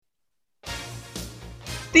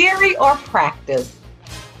Theory or practice?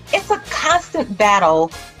 It's a constant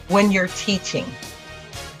battle when you're teaching.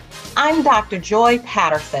 I'm Dr. Joy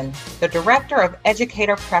Patterson, the Director of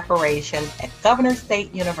Educator Preparation at Governor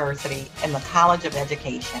State University in the College of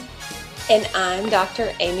Education. And I'm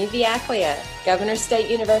Dr. Amy Viaclia, Governor State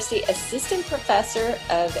University Assistant Professor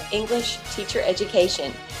of English Teacher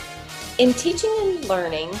Education. In Teaching and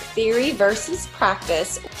Learning, Theory versus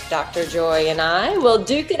Practice, Dr. Joy and I will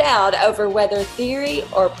duke it out over whether theory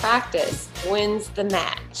or practice wins the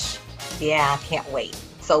match. Yeah, I can't wait.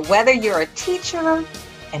 So whether you're a teacher,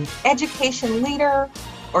 an education leader,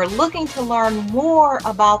 or looking to learn more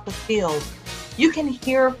about the field, you can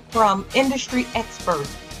hear from industry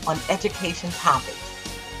experts on education topics.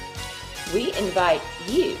 We invite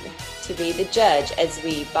you to be the judge as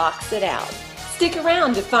we box it out. Stick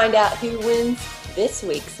around to find out who wins this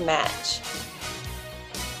week's match.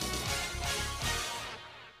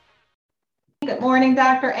 Good morning,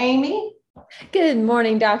 Dr. Amy. Good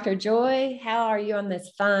morning, Dr. Joy. How are you on this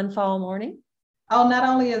fine fall morning? Oh, not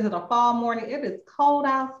only is it a fall morning, it is cold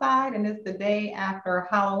outside and it's the day after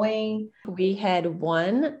Halloween. We had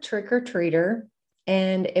one trick-or-treater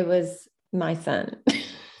and it was my son.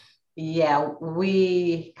 Yeah,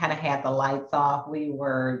 we kind of had the lights off. We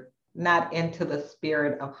were not into the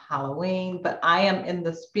spirit of Halloween, but I am in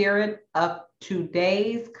the spirit of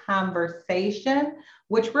today's conversation,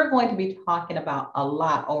 which we're going to be talking about a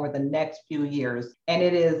lot over the next few years. And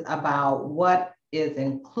it is about what is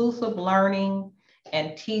inclusive learning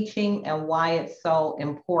and teaching and why it's so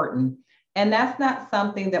important. And that's not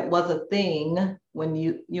something that was a thing when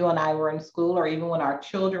you and I were in school, or even when our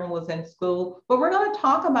children was in school, but we're going to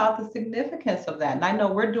talk about the significance of that. And I know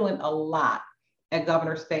we're doing a lot at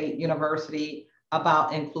Governor State University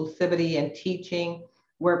about inclusivity and teaching.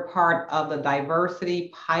 We're part of the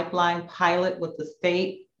diversity pipeline pilot with the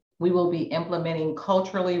state. We will be implementing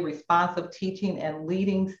culturally responsive teaching and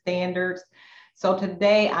leading standards. So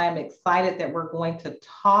today I am excited that we're going to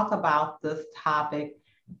talk about this topic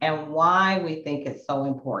and why we think it's so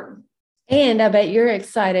important. And I bet you're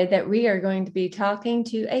excited that we are going to be talking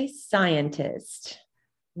to a scientist.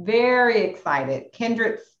 Very excited.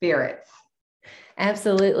 Kindred spirits.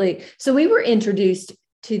 Absolutely. So we were introduced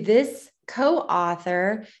to this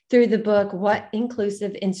co-author through the book, What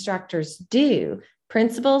Inclusive Instructors Do: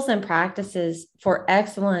 Principles and Practices for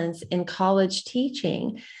Excellence in College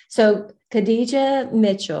Teaching. So Khadijah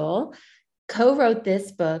Mitchell co-wrote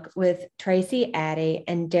this book with Tracy Addy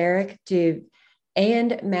and Derek Dube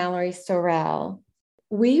and Mallory Sorrell.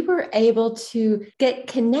 We were able to get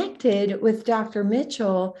connected with Dr.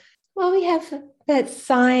 Mitchell. Well, we have that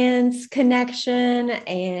science connection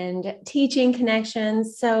and teaching connection.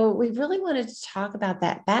 So we really wanted to talk about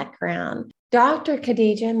that background. Dr.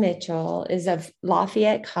 Khadijah Mitchell is of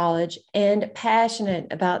Lafayette College and passionate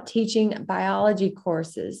about teaching biology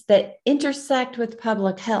courses that intersect with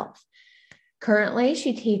public health. Currently,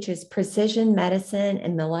 she teaches precision medicine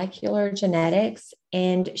and molecular genetics,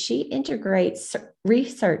 and she integrates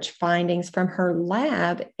research findings from her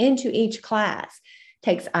lab into each class,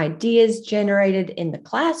 takes ideas generated in the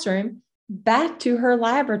classroom back to her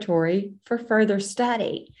laboratory for further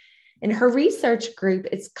study. And her research group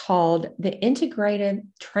is called the Integrated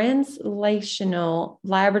Translational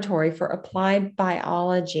Laboratory for Applied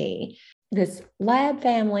Biology. This lab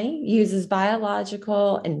family uses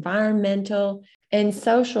biological, environmental, and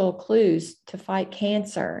social clues to fight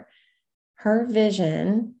cancer. Her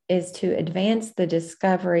vision is to advance the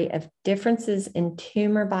discovery of differences in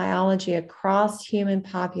tumor biology across human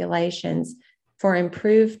populations for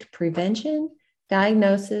improved prevention,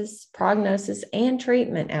 diagnosis, prognosis, and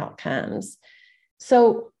treatment outcomes.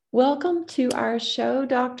 So welcome to our show,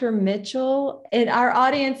 Dr. Mitchell. And our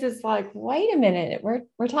audience is like, wait a minute,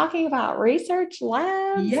 we're talking about research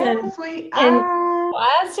labs and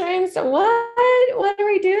classrooms. What are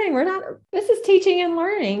we doing? This is teaching and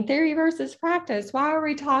learning, theory versus practice. Why are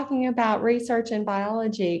we talking about research and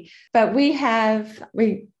biology? But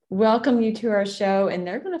we welcome you to our show, and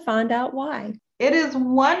they're going to find out why. It is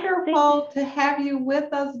wonderful to have you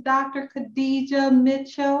with us, Dr. Khadijah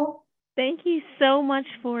Mitchell. Thank you so much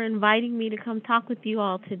for inviting me to come talk with you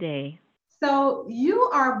all today. So you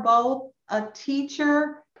are both a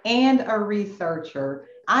teacher and a researcher.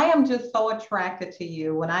 I am just so attracted to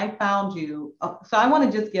you when I found you. So I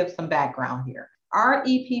want to just give some background here. Our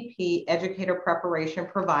EPP, Educator Preparation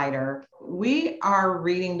Provider, we are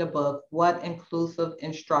reading the book, What Inclusive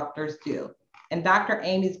Instructors Do. And Dr.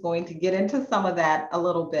 Amy's going to get into some of that a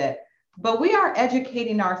little bit. But we are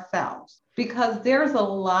educating ourselves because there's a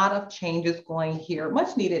lot of changes going here,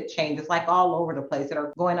 much needed changes like all over the place that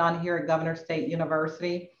are going on here at Governor State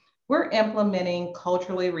University. we're implementing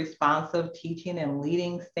culturally responsive teaching and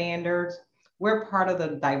leading standards. We're part of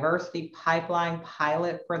the diversity pipeline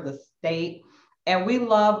pilot for the state. And we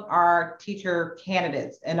love our teacher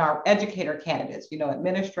candidates and our educator candidates,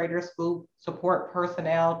 administrators, school support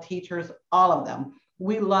personnel, teachers, all of them.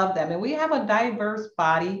 We love them. And we have a diverse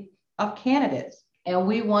body of candidates. And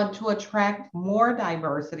we want to attract more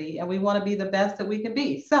diversity, and we want to be the best that we can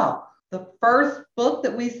be. So the first book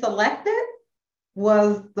that we selected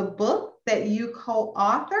was the book that you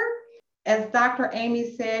co-authored. As Dr.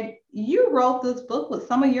 Amy said, you wrote this book with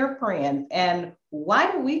some of your friends. And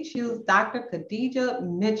why did we choose Dr. Khadijah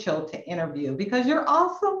Mitchell to interview? Because you're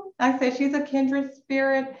awesome. I said she's a kindred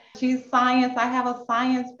spirit. She's science. I have a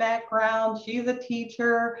science background. She's a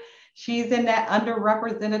teacher. She's in that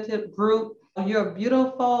underrepresented group. You're a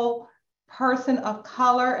beautiful person of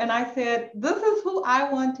color. And I said, this is who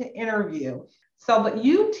I want to interview. So, but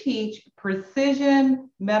you teach precision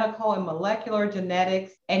medical and molecular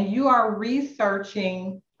genetics, and you are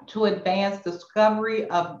researching to advance discovery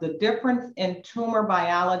of the difference in tumor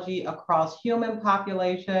biology across human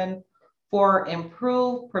population for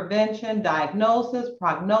improved prevention, diagnosis,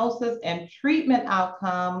 prognosis, and treatment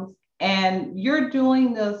outcomes. And you're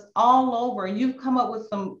doing this all over. You've come up with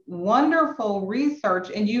some wonderful research,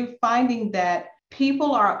 and you're finding that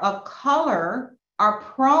people of color are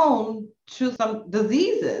prone to some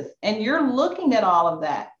diseases, and you're looking at all of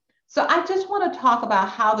that. So I just want to talk about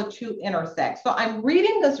how the two intersect. So I'm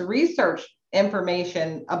reading this research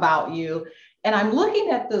information about you, and I'm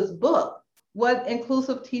looking at this book, What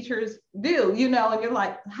Inclusive Teachers Do, and you're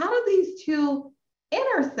like, how do these two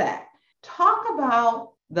intersect? Talk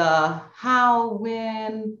about the how,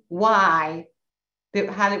 when, why.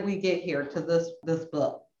 How did we get here to this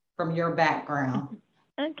book from your background?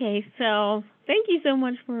 Okay, so thank you so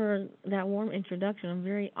much for that warm introduction. I'm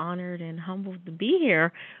very honored and humbled to be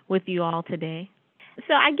here with you all today.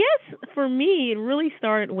 So I guess for me, it really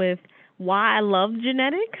started with why I love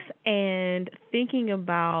genetics and thinking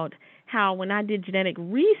about how when I did genetic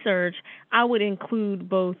research, I would include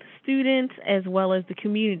both students as well as the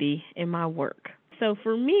community in my work. So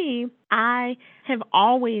for me, I have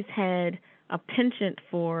always had a penchant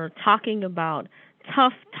for talking about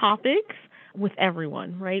tough topics with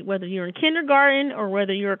everyone, right? Whether you're in kindergarten or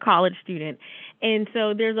whether you're a college student. And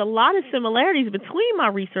so there's a lot of similarities between my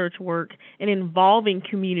research work and involving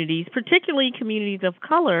communities, particularly communities of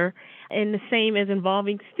color, and the same as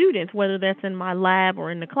involving students, whether that's in my lab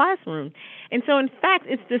or in the classroom. And so in fact,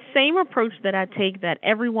 it's the same approach that I take, that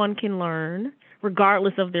everyone can learn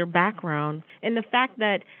regardless of their background, and the fact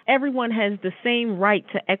that everyone has the same right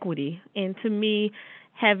to equity. And to me,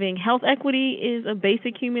 having health equity is a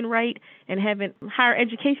basic human right, and having higher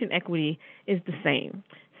education equity is the same.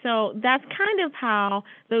 So that's kind of how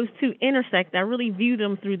those two intersect. I really view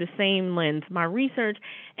them through the same lens, my research,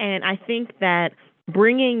 and I think that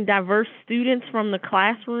bringing diverse students from the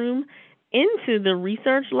classroom into the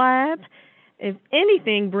research lab, if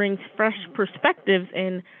anything, brings fresh perspectives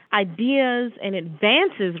and ideas and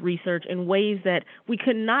advances research in ways that we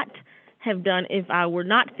could not have done if I were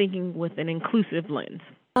not thinking with an inclusive lens.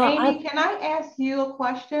 Amy, can I ask you a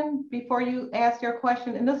question before you ask your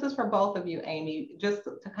question? And this is for both of you, Amy, just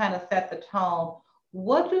to kind of set the tone.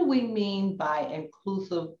 What do we mean by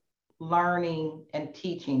inclusive learning and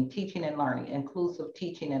teaching and learning, inclusive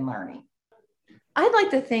teaching and learning? I'd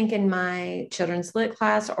like to think in my children's lit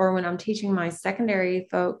class, or when I'm teaching my secondary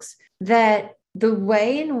folks, that the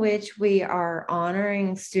way in which we are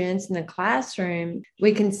honoring students in the classroom,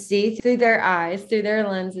 we can see through their eyes, through their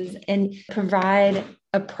lenses, and provide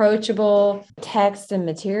approachable text and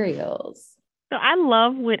materials. So I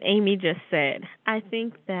love what Amy just said. I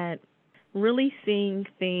think that really seeing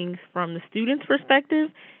things from the student's perspective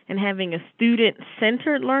and having a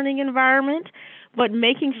student-centered learning environment, but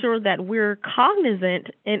making sure that we're cognizant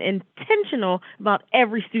and intentional about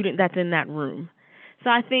every student that's in that room. So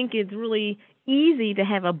I think it's really easy to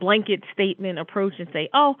have a blanket statement approach and say,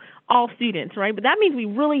 oh, all students, right? But that means we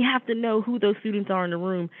really have to know who those students are in the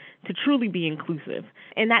room to truly be inclusive.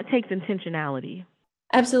 And that takes intentionality.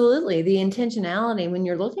 Absolutely. The intentionality, when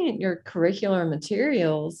you're looking at your curricular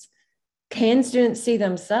materials, can students see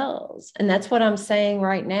themselves? And that's what I'm saying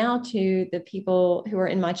right now to the people who are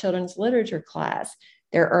in my children's literature class.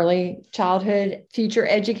 They're early childhood future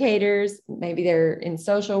educators. Maybe they're in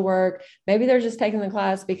social work. Maybe they're just taking the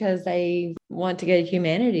class because they want to get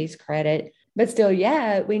humanities credit. But still,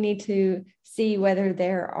 yet we need to see whether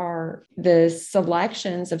there are the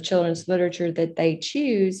selections of children's literature that they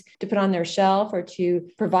choose to put on their shelf or to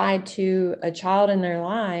provide to a child in their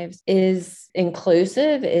lives is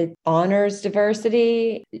inclusive. It honors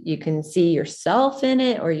diversity. You can see yourself in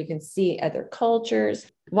it, or you can see other cultures.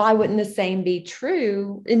 Why wouldn't the same be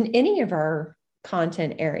true in any of our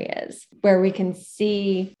content areas where we can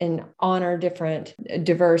see and honor different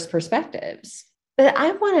diverse perspectives? But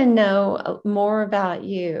I want to know more about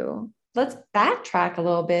you. Let's backtrack a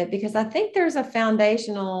little bit, because I think there's a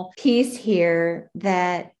foundational piece here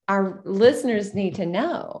that our listeners need to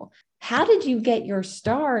know. How did you get your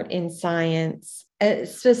start in science,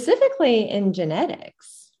 specifically in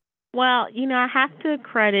genetics? Well, I have to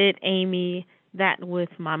credit Amy that with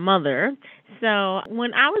my mother. So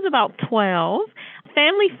when I was about 12, a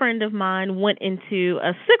family friend of mine went into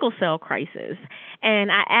a sickle cell crisis.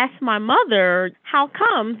 And I asked my mother, how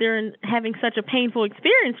come they're having such a painful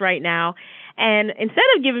experience right now? And instead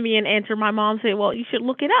of giving me an answer, my mom said, well, you should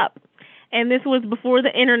look it up. And this was before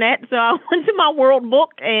the internet, so I went to my World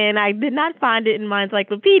Book, and I did not find it in my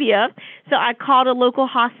encyclopedia. So I called a local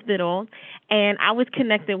hospital, and I was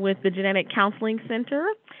connected with the Genetic Counseling Center.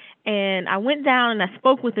 And I went down and I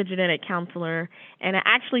spoke with a genetic counselor, and I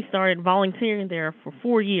actually started volunteering there for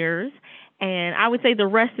 4 years. And I would say the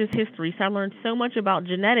rest is history. So I learned so much about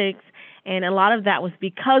genetics, and a lot of that was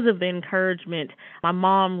because of the encouragement. My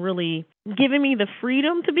mom really giving me the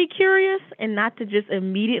freedom to be curious and not to just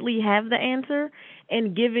immediately have the answer,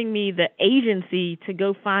 and giving me the agency to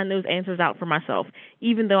go find those answers out for myself,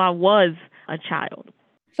 even though I was a child.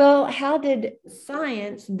 So how did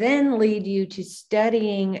science then lead you to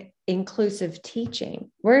studying inclusive teaching?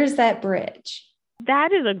 Where is that bridge?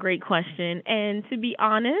 That is a great question. And to be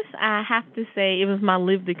honest, I have to say it was my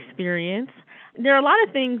lived experience. There are a lot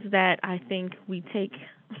of things that I think we take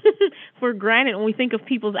for granted when we think of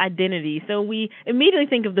people's identity. So we immediately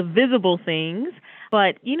think of the visible things,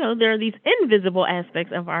 but, there are these invisible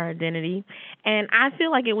aspects of our identity. And I feel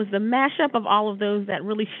like it was the mashup of all of those that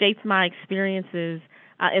really shaped my experiences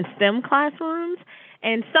in STEM classrooms.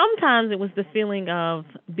 And sometimes it was the feeling of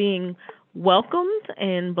being welcomed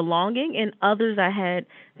and belonging. And others, I had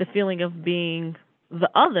the feeling of being the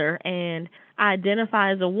other. And I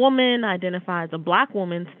identify as a woman, I identify as a Black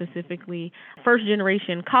woman, specifically first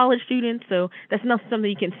generation college student. So that's not something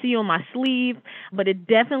you can see on my sleeve, but it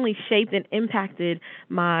definitely shaped and impacted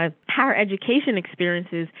my higher education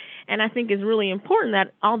experiences. And I think it's really important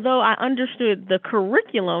that although I understood the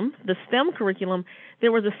curriculum, the STEM curriculum,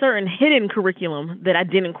 there was a certain hidden curriculum that I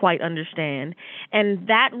didn't quite understand. And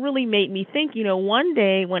that really made me think, one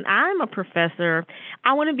day when I'm a professor,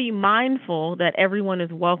 I want to be mindful that everyone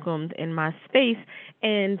is welcomed in my space,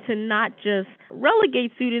 and to not just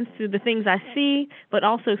relegate students to the things I see, but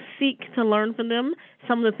also seek to learn from them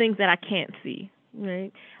some of the things that I can't see,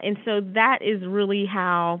 right? And so that is really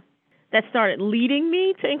how that started leading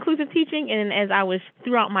me to inclusive teaching. And as I was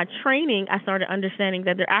throughout my training, I started understanding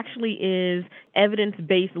that there actually is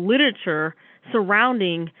evidence-based literature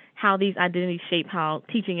surrounding how these identities shape how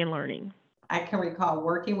teaching and learning. I can recall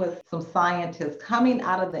working with some scientists coming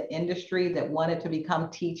out of the industry that wanted to become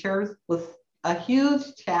teachers was a huge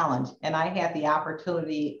challenge. And I had the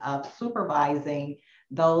opportunity of supervising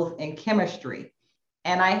those in chemistry.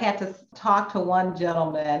 And I had to talk to one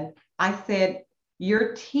gentleman. I said,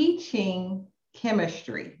 you're teaching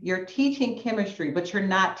chemistry, but you're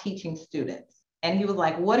not teaching students. And he was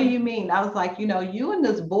like, what do you mean? I was like, you and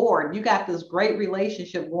this board, you got this great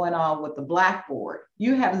relationship going on with the Blackboard.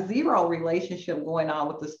 You have zero relationship going on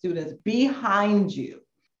with the students behind you.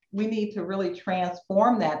 We need to really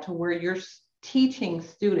transform that to where you're teaching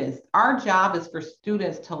students. Our job is for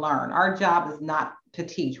students to learn. Our job is not to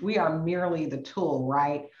teach. We are merely the tool,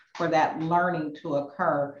 right, for that learning to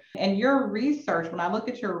occur. And your research, when I look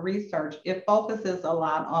at your research, it focuses a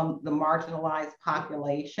lot on the marginalized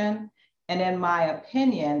population. And in my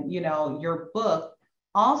opinion, your book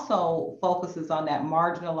also focuses on that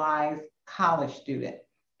marginalized college student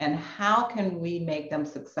and how can we make them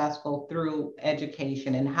successful through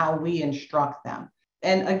education and how we instruct them.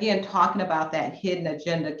 And again, talking about that hidden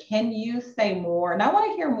agenda, can you say more? And I want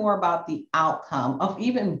to hear more about the outcome of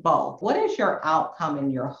even both. What is your outcome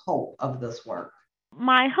and your hope of this work?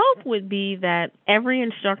 My hope would be that every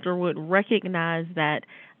instructor would recognize that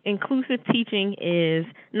inclusive teaching is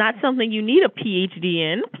not something you need a PhD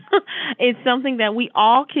in. It's something that we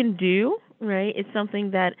all can do, right? It's something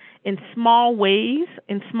that in small ways,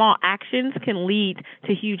 in small actions can lead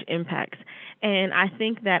to huge impacts. And I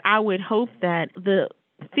think that I would hope that the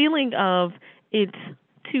feeling of it's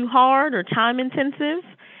too hard or time intensive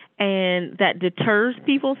and that deters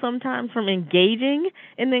people sometimes from engaging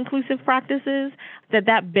in the inclusive practices,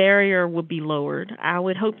 that barrier would be lowered. I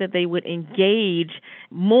would hope that they would engage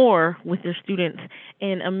more with their students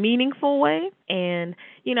in a meaningful way. And,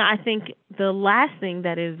 I think the last thing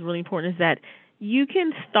that is really important is that you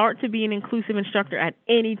can start to be an inclusive instructor at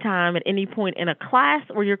any time, at any point in a class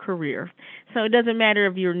or your career. So it doesn't matter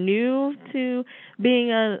if you're new to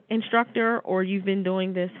being an instructor or you've been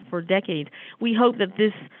doing this for decades. We hope that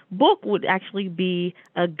this book would actually be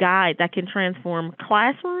a guide that can transform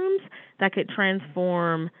classrooms, that could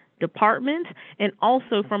transform departments, and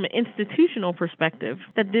also from an institutional perspective,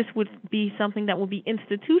 that this would be something that would be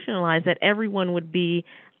institutionalized, that everyone would be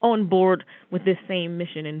on board with this same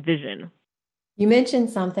mission and vision. You mentioned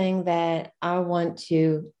something that I want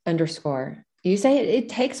to underscore. You say it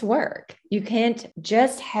takes work. You can't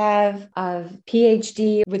just have a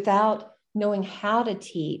PhD without knowing how to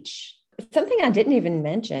teach. Something I didn't even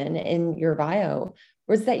mention in your bio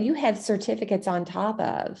was that you have certificates on top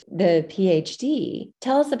of the PhD.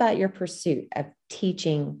 Tell us about your pursuit of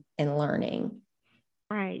teaching and learning.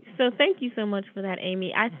 Right. So thank you so much for that,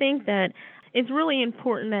 Amy. I think that it's really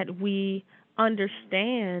important that we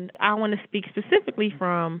understand. I want to speak specifically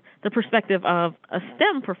from the perspective of a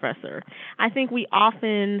STEM professor. I think we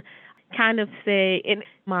often kind of say, and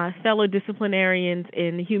my fellow disciplinarians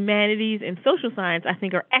in humanities and social science, I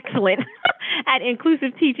think, are excellent at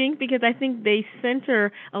inclusive teaching, because I think they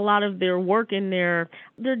center a lot of their work in their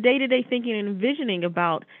day-to-day thinking and envisioning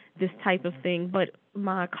about this type of thing. But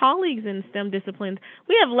my colleagues in STEM disciplines,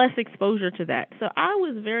 we have less exposure to that. So I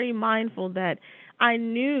was very mindful that I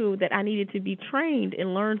knew that I needed to be trained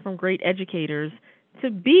and learn from great educators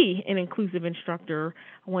to be an inclusive instructor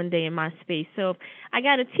one day in my space. So I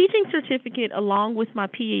got a teaching certificate along with my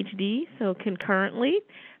PhD, so concurrently,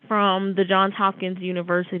 from the Johns Hopkins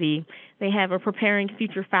University. They have a Preparing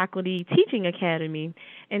Future Faculty Teaching Academy.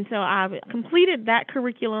 And so I've completed that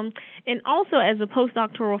curriculum. And also as a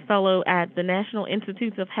postdoctoral fellow at the National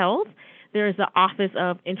Institutes of Health, there is the Office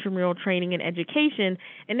of Intramural Training and Education,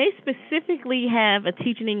 and they specifically have a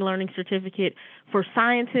teaching and learning certificate for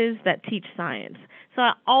sciences that teach science. So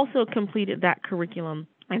I also completed that curriculum.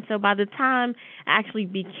 And so by the time I actually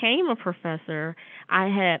became a professor, I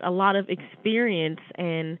had a lot of experience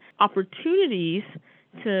and opportunities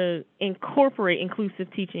to incorporate inclusive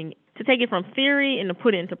teaching, to take it from theory and to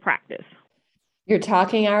put it into practice. You're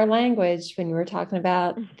talking our language when you were talking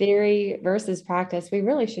about theory versus practice. We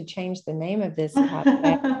really should change the name of this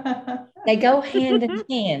podcast. They go hand in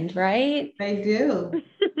hand, right? They do.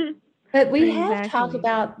 But we have talked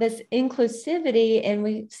about this inclusivity, and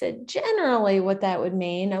we said generally what that would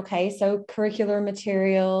mean. Okay, so curricular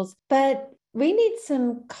materials, but we need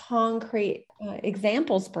some concrete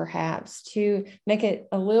examples perhaps to make it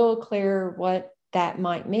a little clearer what that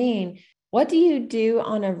might mean. What do you do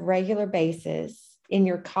on a regular basis in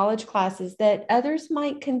your college classes that others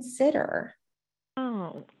might consider?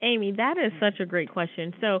 Oh, Amy, that is such a great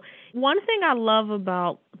question. So one thing I love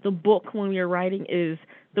about the book when we were writing is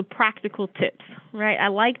the practical tips, right? I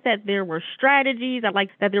like that there were strategies. I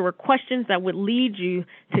like that there were questions that would lead you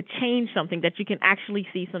to change something, that you can actually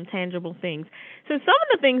see some tangible things. So some of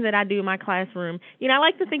the things that I do in my classroom, I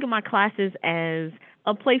like to think of my classes as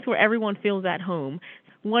a place where everyone feels at home.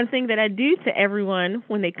 One thing that I do to everyone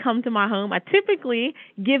when they come to my home, I typically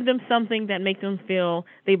give them something that makes them feel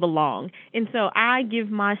they belong. And so I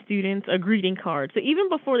give my students a greeting card. So even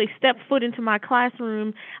before they step foot into my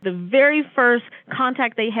classroom, the very first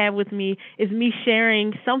contact they have with me is me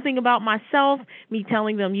sharing something about myself, me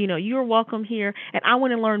telling them, you're welcome here, and I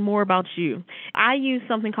want to learn more about you. I use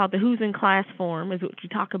something called the Who's in Class form, is what you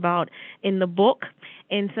talk about in the book.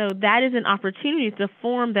 And so that is an opportunity. It's a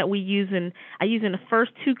form that I use in the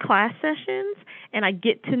first 2 class sessions, and I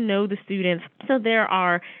get to know the students. So there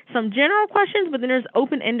are some general questions, but then there's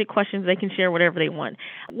open-ended questions. They can share whatever they want.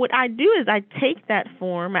 What I do is I take that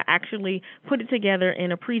form, I actually put it together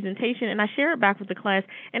in a presentation, and I share it back with the class,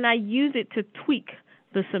 and I use it to tweak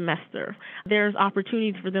the semester. There's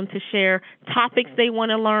opportunities for them to share topics they want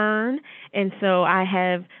to learn, and so I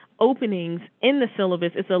have openings in the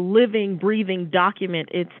syllabus. It's a living, breathing document.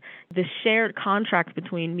 It's the shared contract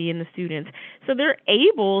between me and the students. So they're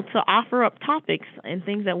able to offer up topics and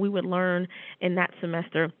things that we would learn in that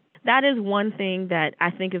semester. that is one thing that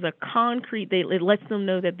I think is a concrete, it lets them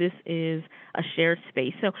know that this is a shared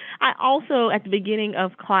space. So I also, at the beginning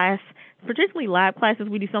of class, particularly lab classes,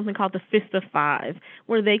 we do something called the Fist of Five,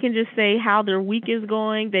 where they can just say how their week is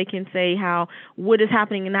going. They can say how what is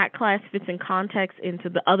happening in that class fits in context into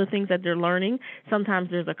the other things that they're learning.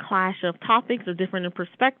 Sometimes there's a clash of topics or different in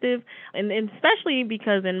perspective, and especially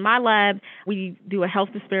because in my lab, we do a health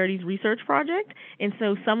disparities research project, and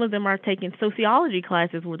so some of them are taking sociology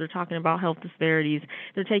classes where they're talking about health disparities.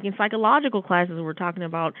 They're taking psychological classes where we're talking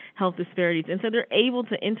about health disparities, and so they're able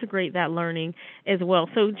to integrate that learning as well.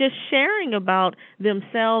 So just sharing about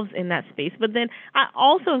themselves in that space. But then I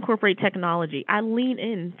also incorporate technology. I lean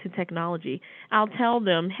into technology. I'll tell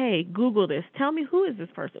them, hey, Google this. Tell me, who is this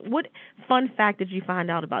person? What fun fact did you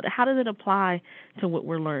find out about it? How does it apply to what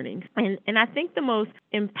we're learning? And I think the most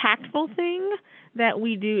impactful thing that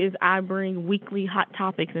we do is I bring weekly hot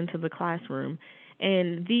topics into the classroom.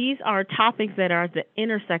 And these are topics that are at the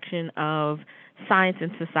intersection of science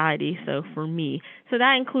and society, so for me. So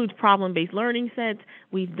that includes problem-based learning sets.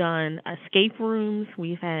 We've done escape rooms.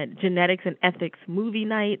 We've had genetics and ethics movie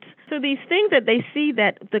nights. So these things that they see,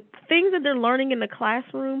 that the things that they're learning in the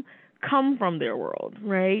classroom come from their world,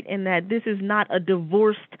 right? And that this is not a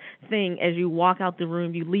divorced thing. As you walk out the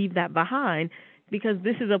room, you leave that behind, because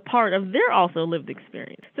this is a part of their also lived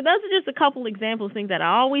experience. So those are just a couple examples, things that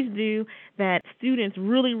I always do that students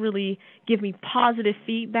really, really give me positive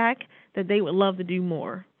feedback that they would love to do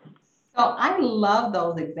more. So I love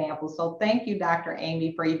those examples. So thank you, Dr.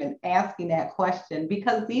 Amy, for even asking that question,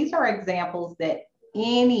 because these are examples that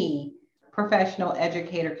any professional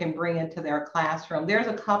educator can bring into their classroom. There's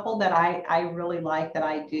a couple that I really like that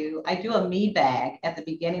I do. I do a me bag at the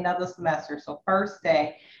beginning of the semester, so first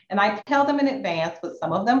day, and I tell them in advance, but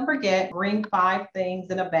some of them forget, bring 5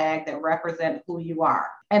 things in a bag that represent who you are.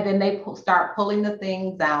 And then they start pulling the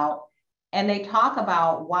things out, and they talk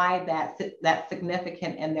about why that's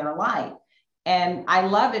significant in their life. And I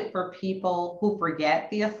love it for people who forget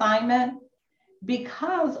the assignment,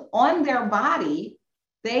 because on their body,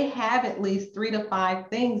 they have at least 3 to 5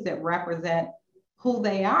 things that represent who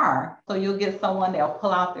they are. So you'll get someone, they'll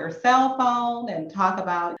pull out their cell phone and talk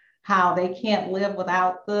about how they can't live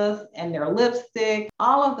without this, and their lipstick,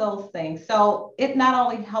 all of those things. So it not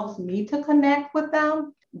only helps me to connect with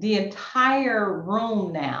them, the entire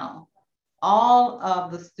room now, all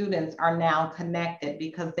of the students are now connected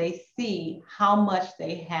because they see how much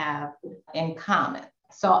they have in common.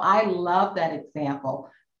 So I love that example.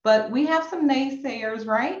 But we have some naysayers,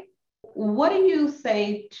 right? What do you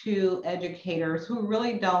say to educators who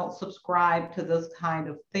really don't subscribe to this kind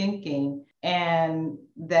of thinking, and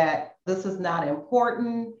that this is not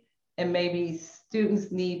important, and maybe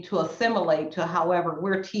students need to assimilate to however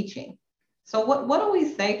we're teaching? So what do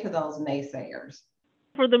we say to those naysayers?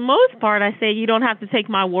 For the most part, I say you don't have to take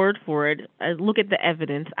my word for it. Look at the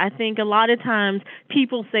evidence. I think a lot of times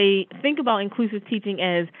people think about inclusive teaching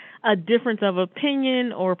as a difference of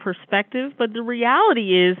opinion or perspective, but the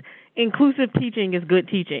reality is inclusive teaching is good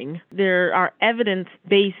teaching. There are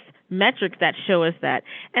evidence-based metrics that show us that.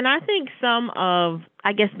 And I think some of,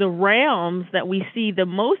 the realms that we see the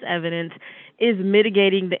most evidence is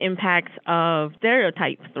mitigating the impacts of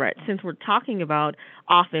stereotype threats, since we're talking about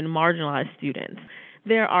often marginalized students.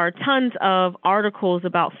 There are tons of articles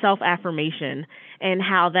about self-affirmation and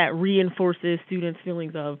how that reinforces students'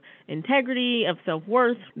 feelings of integrity, of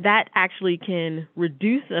self-worth. That actually can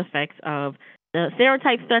reduce the effects of the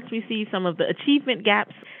stereotype threats we see, some of the achievement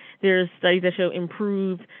gaps. There's studies that show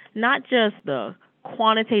improved, not just the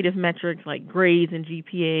quantitative metrics like grades and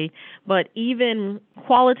GPA, but even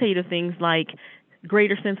qualitative things like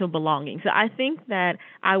greater sense of belonging. So I think that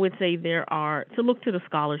I would say to look to the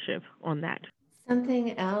scholarship on that.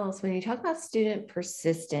 Something else, when you talk about student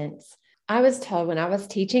persistence, I was told when I was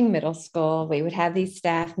teaching middle school, we would have these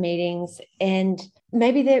staff meetings, and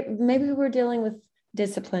maybe we were dealing with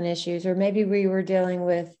discipline issues, or maybe we were dealing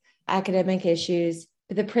with academic issues.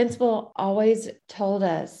 But the principal always told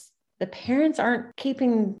us the parents aren't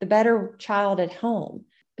keeping the better child at home.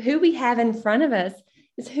 Who we have in front of us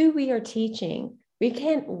is who we are teaching. We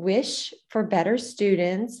can't wish for better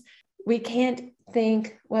students. We can't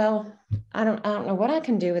think, well, I don't know what I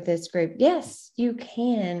can do with this group. Yes, you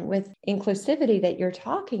can with inclusivity that you're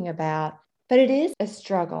talking about, but it is a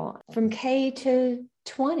struggle from K to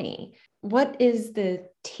 20. What is the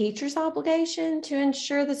teacher's obligation to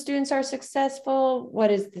ensure the students are successful?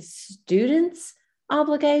 What is the student's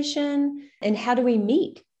obligation? And how do we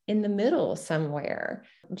meet in the middle somewhere?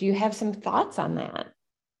 Do you have some thoughts on that?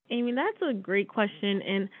 Amy, that's a great question.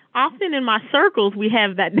 And often in my circles, we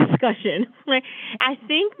have that discussion, right? I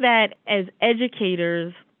think that as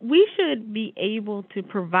educators, we should be able to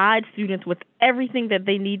provide students with everything that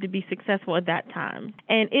they need to be successful at that time.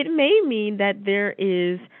 And it may mean that there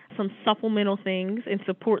is some supplemental things and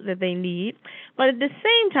support that they need. But at the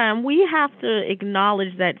same time, we have to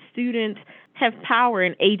acknowledge that students have power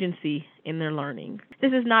and agency in their learning.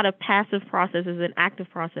 This is not a passive process, it's an active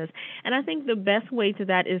process. And I think the best way to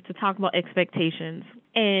that is to talk about expectations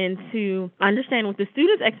and to understand what the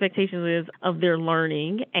student's expectations is of their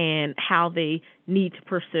learning and how they need to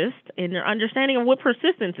persist in their understanding of what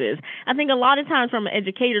persistence is. I think a lot of times from an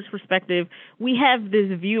educator's perspective, we have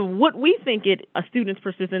this view of what we think a student's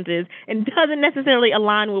persistence is and doesn't necessarily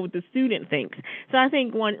align with what the student thinks. So I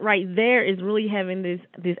think one right there is really having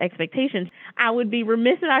these expectations. I would be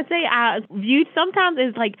remiss if I say I viewed sometimes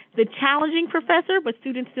as like the challenging professor, but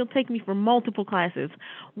students still take me for multiple classes.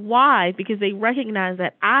 Why? Because they recognize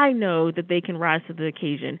that I know that they can rise to the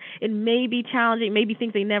occasion. It may be challenging, maybe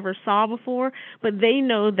things they never saw before, but they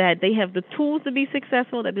know that they have the tools to be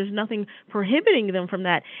successful, that there's nothing prohibiting them from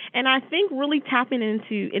that. And I think really tapping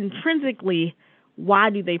into intrinsically, why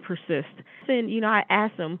do they persist? And, I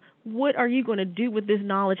ask them, what are you going to do with this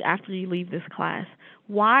knowledge after you leave this class?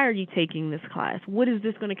 Why are you taking this class? What is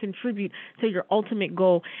this going to contribute to your ultimate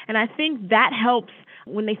goal? And I think that helps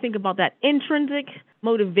when they think about that intrinsic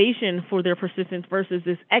motivation for their persistence versus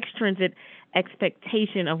this extrinsic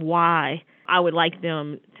expectation of why I would like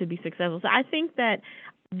them to be successful. So I think that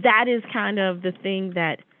is kind of the thing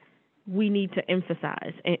that we need to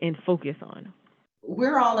emphasize and focus on.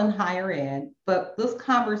 We're all in higher ed, but this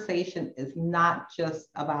conversation is not just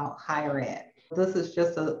about higher ed. This is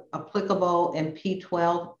just applicable in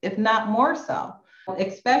P-12, if not more so,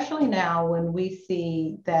 especially now when we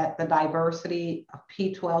see that the diversity of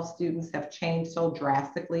P-12 students have changed so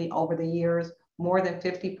drastically over the years. More than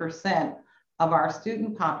 50% of our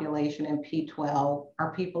student population in P-12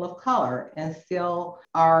 are people of color, and still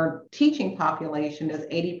our teaching population is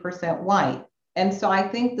 80% white. And so I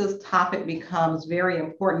think this topic becomes very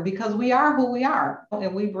important because we are who we are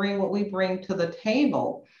and we bring what we bring to the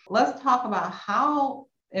table. Let's talk about how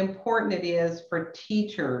important it is for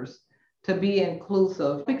teachers to be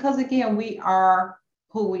inclusive because, again, we are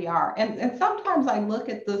who we are. And sometimes I look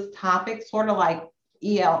at this topic sort of like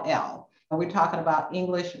ELL. We're talking about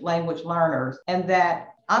English language learners, and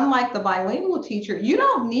that unlike the bilingual teacher, you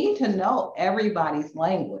don't need to know everybody's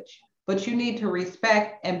language, but you need to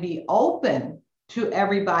respect and be open to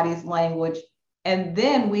everybody's language. And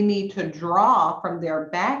then we need to draw from their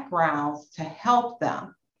backgrounds to help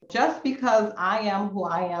them. Just because I am who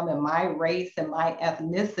I am in my race and my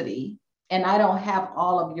ethnicity, and I don't have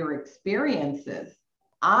all of your experiences,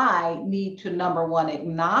 I need to, number one,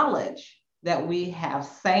 acknowledge that we have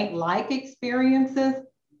saint-like experiences,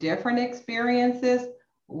 different experiences,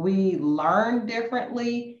 we learn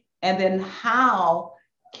differently, and then how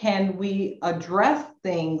can we address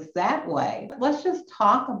things that way? Let's just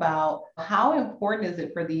talk about how important is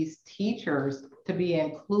it for these teachers to be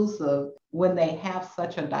inclusive when they have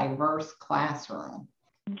such a diverse classroom?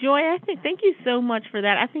 Joy, thank you so much for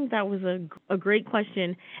that. I think that was a great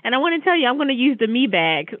question. And I want to tell you, I'm going to use the me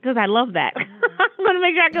bag because I love that. I'm going to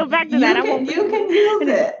make sure I go back to that. You can use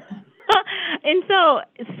it. And so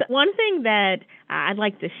one thing that I'd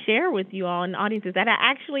like to share with you all in the audience is that I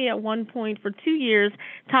actually at one point for 2 years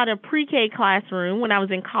taught a pre-K classroom. When I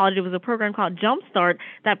was in college, it was a program called Jumpstart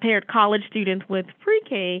that paired college students with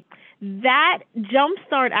pre-K. That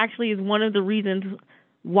Jumpstart actually is one of the reasons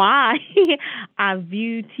why I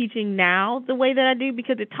view teaching now the way that I do,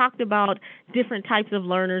 because it talked about different types of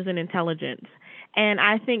learners and intelligence. And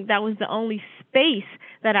I think that was the only space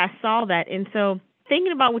that I saw that. And so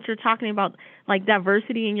thinking about what you're talking about, like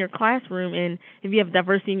diversity in your classroom, and if you have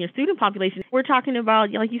diversity in your student population, we're talking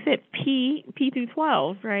about, like you said, P through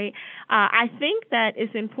 12, right? I think that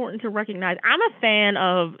it's important to recognize, I'm a fan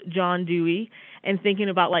of John Dewey and thinking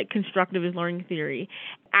about like constructivist learning theory.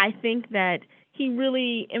 I think that he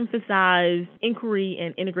really emphasized inquiry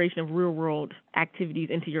and integration of real-world activities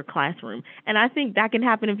into your classroom. And I think that can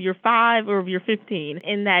happen if you're 5 or if you're 15,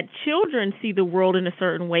 and that children see the world in a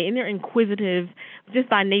certain way, and they're inquisitive just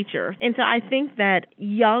by nature. And so I think that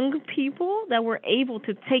young people that were able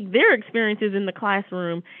to take their experiences in the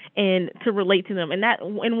classroom and to relate to them, and that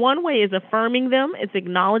in one way is affirming them, it's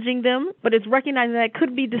acknowledging them, but it's recognizing that it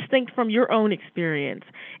could be distinct from your own experience.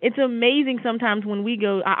 It's amazing sometimes when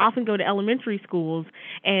I often go to elementary schools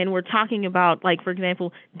and we're talking about, like, for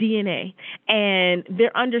example, DNA, and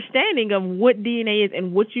their understanding of what DNA is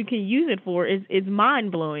and what you can use it for is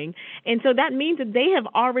mind-blowing. And so that means that they have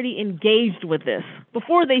already engaged with this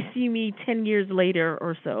before they see me 10 years later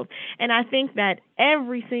or so. And I think that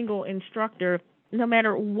every single instructor, no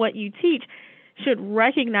matter what you teach, should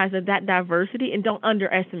recognize that diversity and don't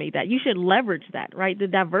underestimate that. You should leverage that, right? The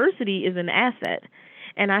diversity is an asset.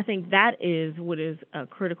 And I think that is what is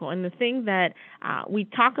critical. And the thing that we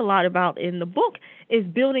talk a lot about in the book is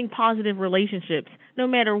building positive relationships. No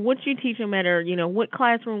matter what you teach, no matter, what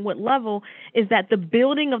classroom, what level, is that the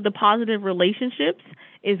building of the positive relationships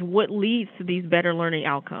is what leads to these better learning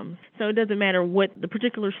outcomes. So it doesn't matter what the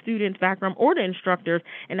particular student's background or the instructors,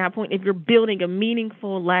 and that point, if you're building a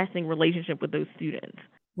meaningful, lasting relationship with those students.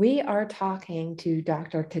 We are talking to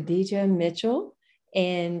Dr. Khadijah Mitchell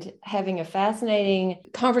and having a fascinating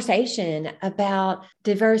conversation about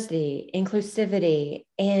diversity, inclusivity,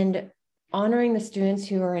 and honoring the students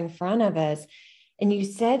who are in front of us. And you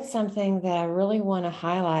said something that I really want to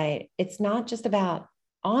highlight. It's not just about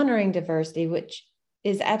honoring diversity, which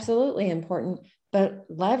is absolutely important, but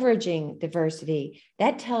leveraging diversity.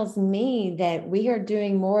 That tells me that we are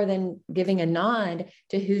doing more than giving a nod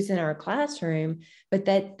to who's in our classroom, but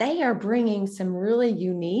that they are bringing some really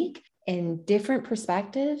unique and different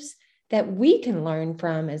perspectives that we can learn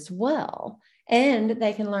from as well, and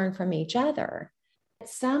they can learn from each other.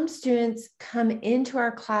 Some students come into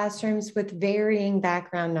our classrooms with varying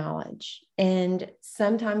background knowledge, and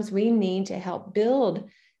sometimes we need to help build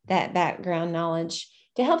that background knowledge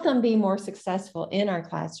to help them be more successful in our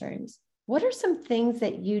classrooms. What are some things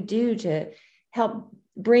that you do to help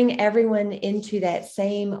bring everyone into that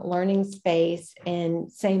same learning space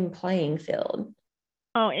and same playing field?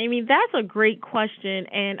 Oh, Amy, that's a great question.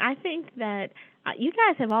 And I think that you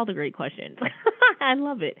guys have all the great questions. I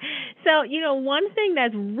love it. So, one thing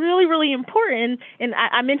that's really, really important, and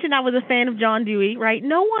I mentioned I was a fan of John Dewey, right?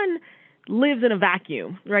 No one lives in a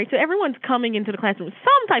vacuum, right? So everyone's coming into the classroom with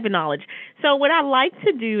some type of knowledge. So what I like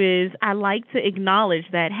to do is I like to acknowledge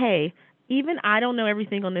that, hey, even I don't know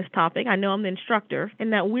everything on this topic. I know I'm the instructor,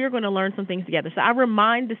 and that we're going to learn some things together. So I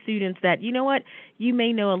remind the students that, you know what, you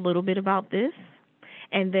may know a little bit about this.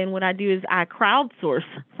 And then what I do is I crowdsource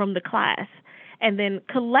from the class. And then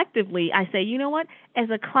collectively, I say, you know what, as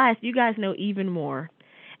a class, you guys know even more.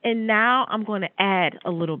 And now I'm going to add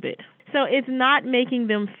a little bit. So it's not making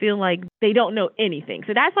them feel like they don't know anything.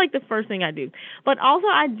 So that's like the first thing I do. But also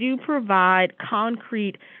I do provide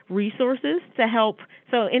concrete resources to help.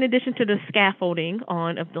 So in addition to the scaffolding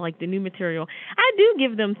of the new material, I do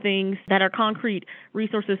give them things that are concrete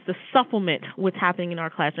resources to supplement what's happening in our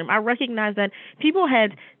classroom. I recognize that people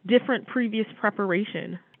had different previous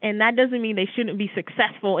preparation, and that doesn't mean they shouldn't be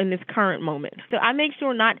successful in this current moment. So I make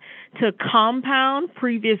sure not to compound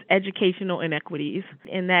previous educational inequities,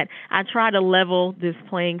 and that I try to level this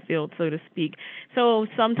playing field, so to speak. So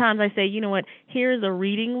sometimes I say, you know what, here's a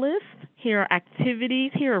reading list, here are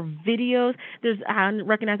activities, here are videos. I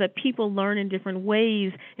recognize that people learn in different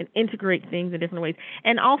ways and integrate things in different ways.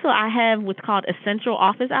 And also I have what's called essential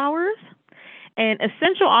office hours. And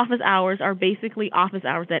essential office hours are basically office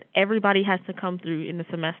hours that everybody has to come through in the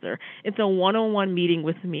semester. It's a one-on-one meeting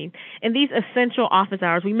with me. And these essential office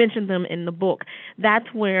hours, we mentioned them in the book. That's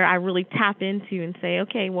where I really tap into and say,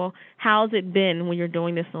 okay, well, how's it been when you're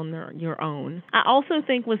doing this on your own? I also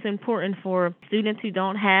think what's important for students who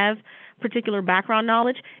don't have particular background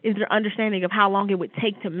knowledge is their understanding of how long it would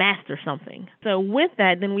take to master something. So with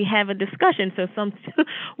that, then we have a discussion. So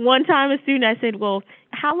one time a student, I said, well,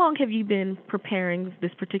 how long have you been preparing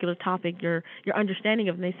this particular topic, your understanding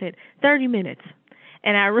of it? And they said, 30 minutes.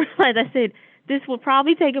 And I realized, I said, this will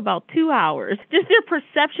probably take about 2 hours. Just their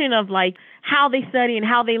perception of how they study and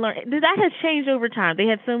how they learn, that has changed over time. They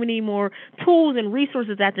have so many more tools and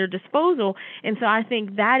resources at their disposal. And so I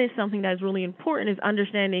think that is something that is really important, is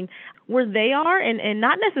understanding where they are, and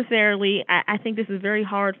not necessarily, I think this is very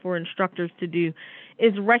hard for instructors to do,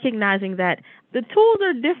 is recognizing that the tools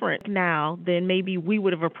are different now than maybe we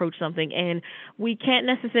would have approached something. And we can't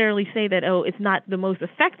necessarily say that, oh, it's not the most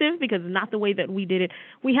effective because it's not the way that we did it.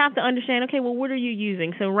 We have to understand, okay, well, what are you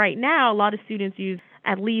using? So right now, a lot of students use,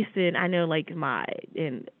 at least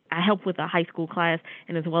I help with a high school class,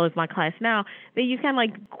 and as well as my class now, they use kind of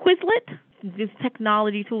like Quizlet, this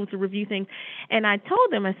technology tool to review things. And I told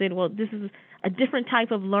them, I said, well, this is a different type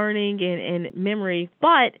of learning and memory,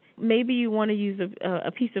 but maybe you want to use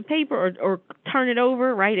a piece of paper or turn it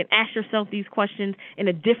over, right, and ask yourself these questions in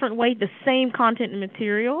a different way, the same content and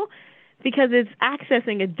material, because it's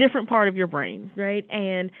accessing a different part of your brain, right?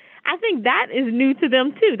 And I think that is new to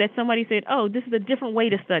them too, that somebody said, oh, this is a different way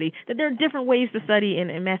to study, that there are different ways to study in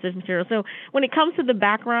master's material. So when it comes to the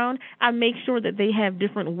background, I make sure that they have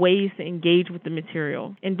different ways to engage with the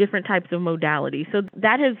material in different types of modalities. So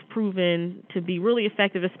that has proven to be really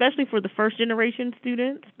effective, especially for the first generation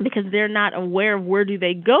students, because they're not aware of where do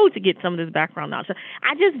they go to get some of this background knowledge. So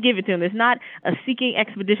I just give it to them. It's not a seeking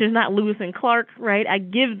expedition. It's not Lewis and Clark, right? I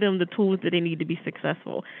give them the tools that they need to be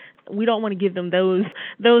successful. We don't want to give them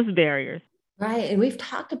those barriers. Right. And we've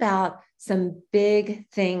talked about some big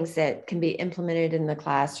things that can be implemented in the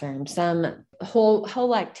classroom, some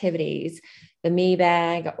whole activities, the Me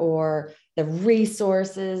Bag or the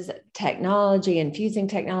resources, technology, infusing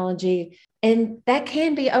technology. And that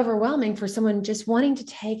can be overwhelming for someone just wanting to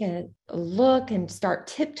take a look and start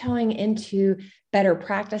tiptoeing into better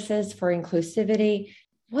practices for inclusivity.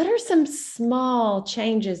 What are some small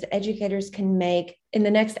changes educators can make in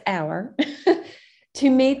the next hour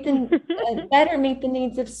to better meet the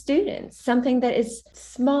needs of students? Something that is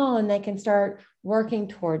small and they can start working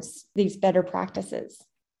towards these better practices.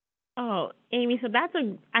 Oh, Amy, so that's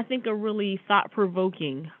I think a really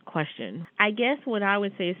thought-provoking question. I guess what I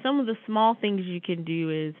would say is some of the small things you can do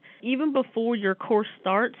is even before your course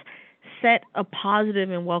starts, set a positive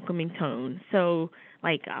and welcoming tone. So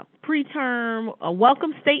like a preterm, a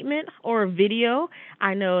welcome statement, or a video.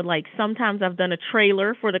 I know like sometimes I've done a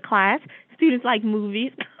trailer for the class. Students like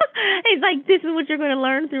movies. It's like, this is what you're going to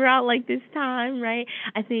learn throughout like this time, right?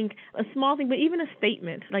 I think a small thing, but even a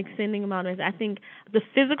statement, like sending them out. I think the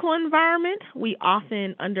physical environment we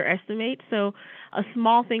often underestimate. So a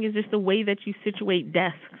small thing is just the way that you situate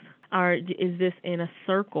desks. Or is this in a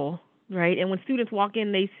circle, right? And when students walk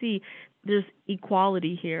in, they see there's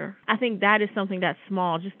equality here. I think that is something that's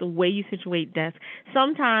small, just the way you situate desks.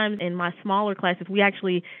 Sometimes in my smaller classes, we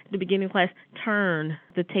actually, at the beginning of class, turn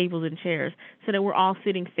the tables and chairs so that we're all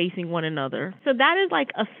sitting facing one another. So that is like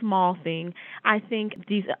a small thing. I think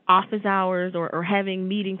these office hours or having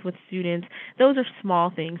meetings with students, those are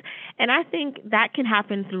small things. And I think that can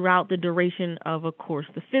happen throughout the duration of a course.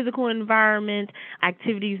 The physical environment,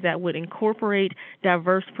 activities that would incorporate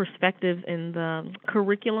diverse perspectives in the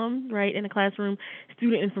curriculum, right, in the classroom,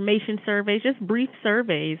 student information surveys, just brief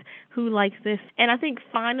surveys, who likes this. And I think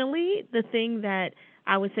finally, the thing that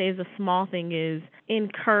I would say is a small thing is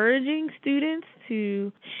encouraging students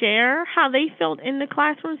to share how they felt in the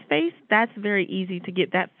classroom space. That's very easy to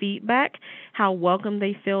get that feedback, how welcome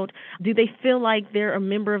they felt. Do they feel like they're a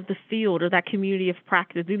member of the field or that community of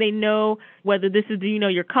practice? Do they know whether this is, do you know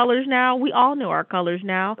your colors now? We all know our colors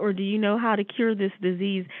now. Or do you know how to cure this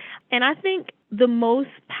disease? And I think the most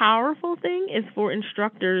powerful thing is for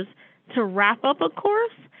instructors to wrap up a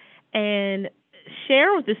course and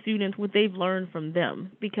share with the students what they've learned from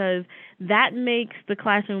them, because that makes the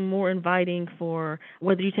classroom more inviting for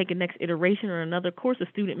whether you take a next iteration or another course. A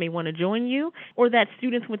student may want to join you, or that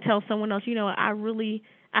students would tell someone else,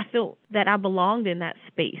 I felt that I belonged in that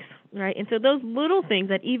space, right? And so those little things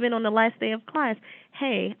that even on the last day of class,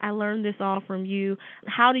 hey, I learned this all from you.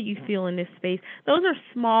 How do you feel in this space? Those are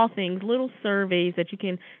small things, little surveys that you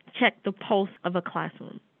can check the pulse of a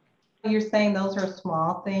classroom. You're saying those are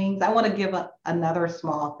small things. I want to give another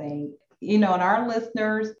small thing. And our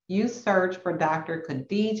listeners, you search for Dr.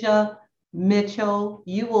 Khadijah Mitchell,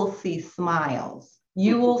 you will see smiles.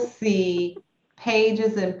 You will see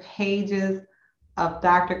pages and pages of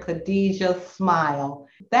Dr. Khadijah's smile.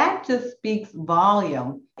 That just speaks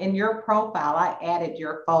volume. In your profile, I added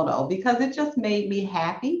your photo because it just made me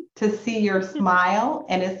happy to see your smile,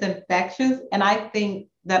 and it's infectious. And I think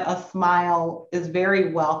that a smile is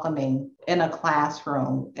very welcoming in a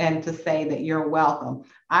classroom, and to say that you're welcome.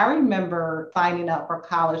 I remember signing up for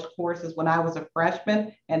college courses when I was a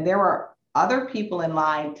freshman, and there were other people in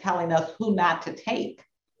line telling us who not to take.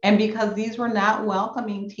 And because these were not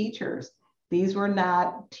welcoming teachers, these were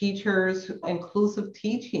not teachers, inclusive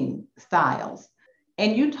teaching styles.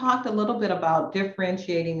 And you talked a little bit about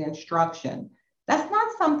differentiating instruction. That's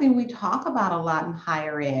not something we talk about a lot in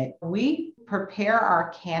higher ed. We prepare our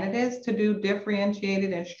candidates to do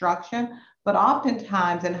differentiated instruction, but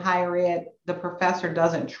oftentimes in higher ed, the professor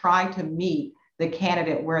doesn't try to meet the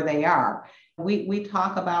candidate where they are. We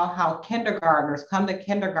talk about how kindergartners come to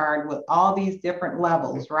kindergarten with all these different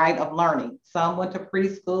levels, right, of learning. Some went to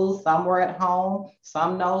preschool, some were at home,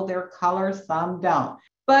 some know their colors, some don't.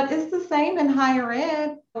 But it's the same in higher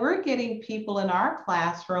ed. We're getting people in our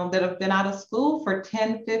classroom that have been out of school for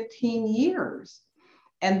 10, 15 years.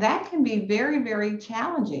 And that can be very, very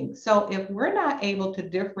challenging. So if we're not able to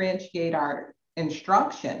differentiate our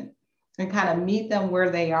instruction and kind of meet them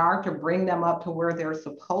where they are to bring them up to where they're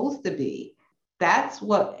supposed to be, That's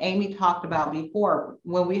what Amy talked about before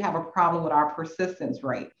when we have a problem with our persistence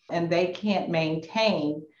rate and they can't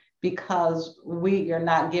maintain because we are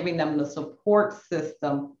not giving them the support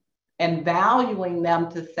system and valuing them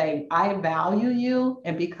to say, I value you.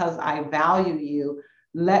 And because I value you,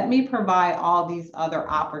 let me provide all these other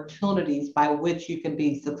opportunities by which you can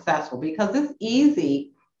be successful, because it's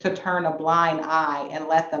easy to turn a blind eye and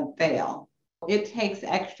let them fail. It takes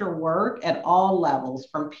extra work at all levels,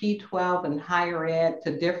 from P12 and higher ed,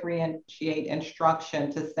 to differentiate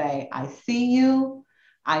instruction to say, I see you,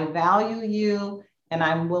 I value you, and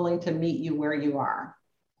I'm willing to meet you where you are.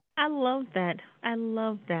 I love that. I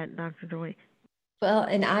love that, Dr. Joy. Well,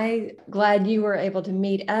 and I'm glad you were able to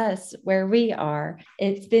meet us where we are.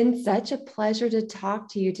 It's been such a pleasure to talk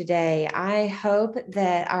to you today. I hope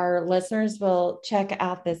that our listeners will check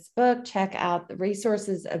out this book, check out the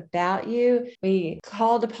resources about you. We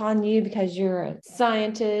called upon you because you're a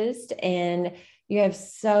scientist and you have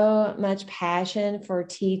so much passion for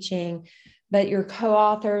teaching, but your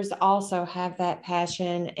co-authors also have that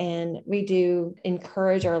passion. And we do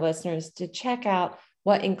encourage our listeners to check out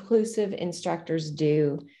what inclusive instructors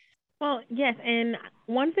do. Well, yes. And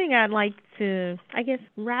one thing I'd like to,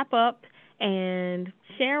 wrap up and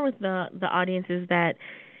share with the audience is that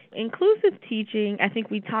inclusive teaching, I think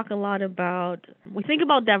we talk a lot about, we think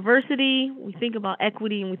about diversity, we think about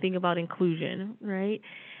equity, and we think about inclusion, right?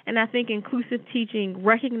 And I think inclusive teaching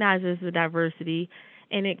recognizes the diversity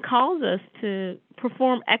and it calls us to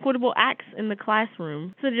perform equitable acts in the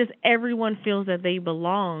classroom so just everyone feels that they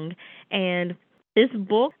belong. And this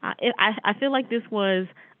book, I feel like this was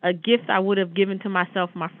a gift I would have given to myself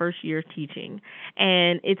my first year teaching.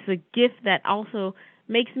 And it's a gift that also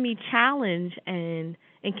makes me challenge and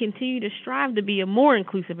continue to strive to be a more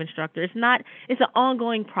inclusive instructor. It's an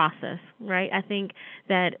ongoing process, right? I think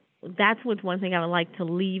that's what's one thing I would like to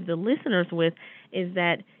leave the listeners with, is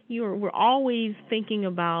that we're always thinking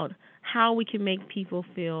about how we can make people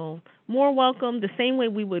feel more welcome, the same way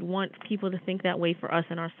we would want people to think that way for us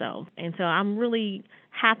and ourselves. And so I'm really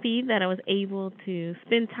happy that I was able to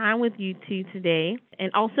spend time with you two today,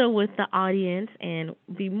 and also with the audience, and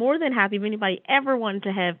be more than happy if anybody ever wanted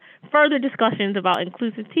to have further discussions about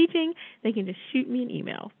inclusive teaching, they can just shoot me an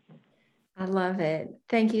email. I love it.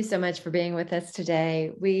 Thank you so much for being with us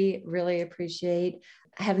today. We really appreciate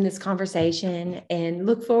having this conversation and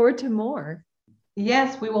look forward to more.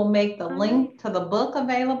 Yes, we will make the link to the book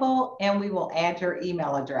available, and we will add your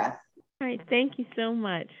email address. All right. Thank you so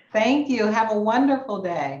much. Thank you. Have a wonderful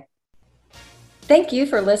day. Thank you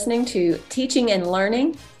for listening to Teaching and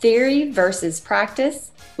Learning, Theory versus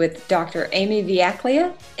Practice with Dr. Amy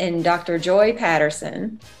Viaclia and Dr. Joy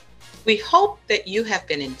Patterson. We hope that you have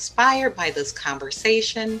been inspired by this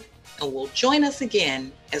conversation and will join us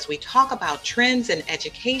again as we talk about trends in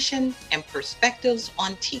education and perspectives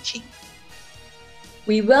on teaching.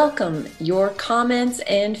 We welcome your comments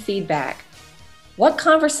and feedback. What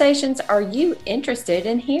conversations are you interested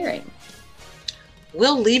in hearing?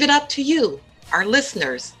 We'll leave it up to you, our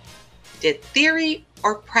listeners. Did theory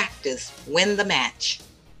or practice win the match?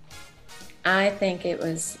 I think it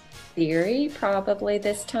was theory probably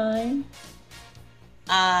this time.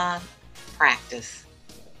 Practice.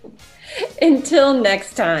 Until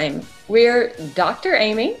next time, we're Dr.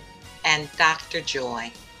 Amy and Dr.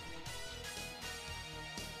 Joy.